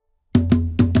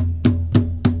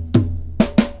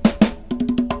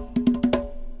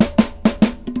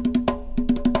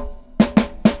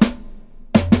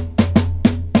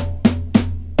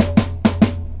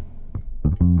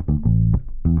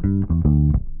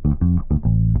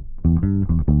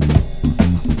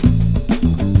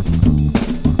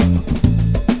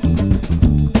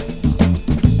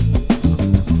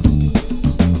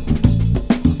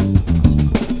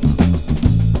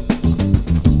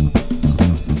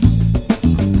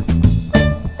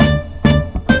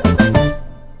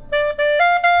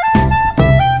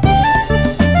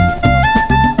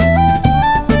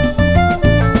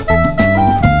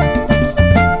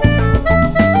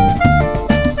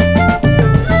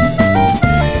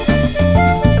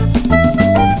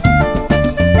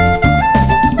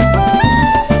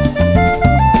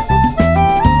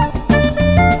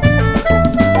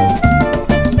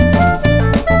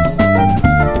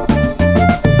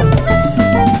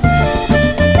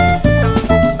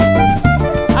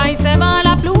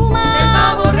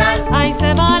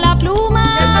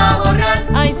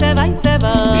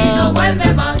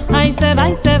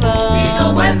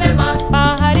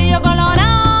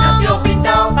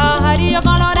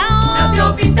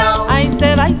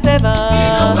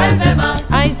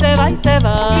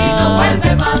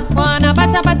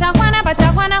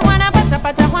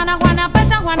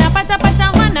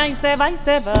se va y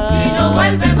se va. Y no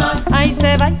vuelve más. Ahí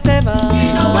se va y se va.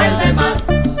 Y no vuelve más.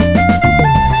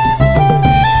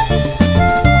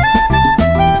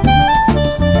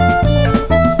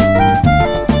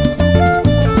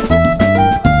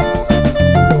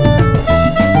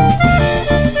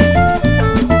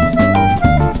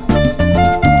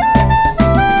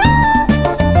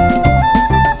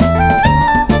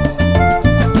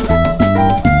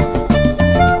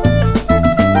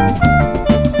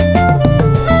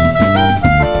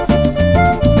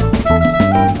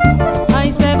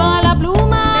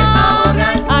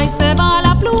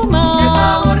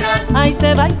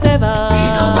 Se va y se va.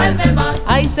 Y no vuelve más.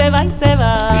 Ahí se va y se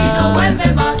va. Y no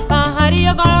vuelve más.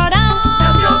 Pajarillo colorado.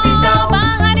 Nació pintado.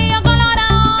 Pajarillo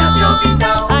colorado. Nació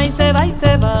pintado. Ahí se va y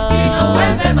se va. Y no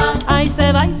vuelve más. Ahí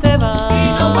se va y se va.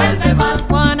 Y no vuelve más.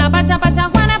 Juana pacha pacha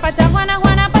Juana pacha Juana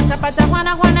Juana pacha pacha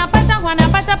Juana Juana pacha Juana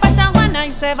pacha pacha Juana.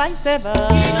 Ahí se va y se va.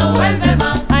 Y no vuelve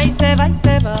más. Ahí se va y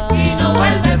se va. Y no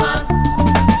vuelve más.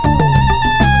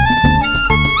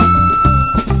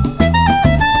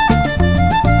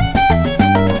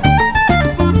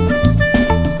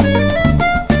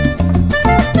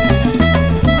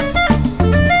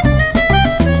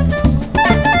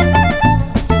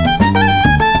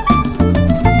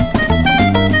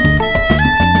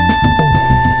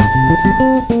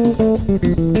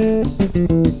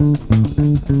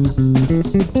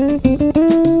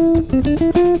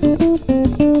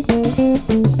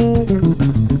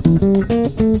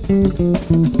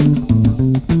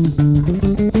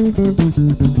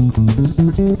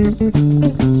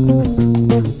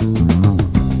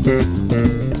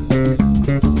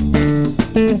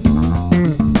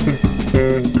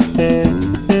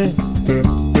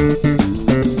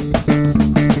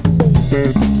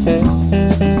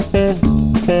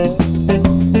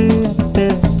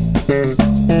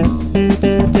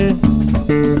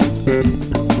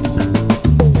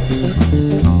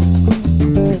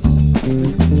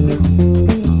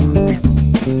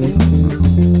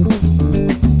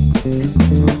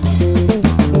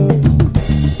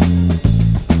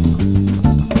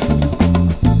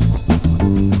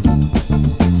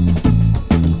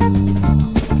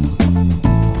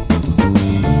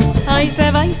 Ahí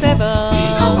se va y se va.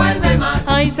 Y no vuelve más.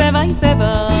 Ahí se va y se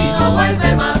va. Y no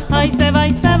vuelve más.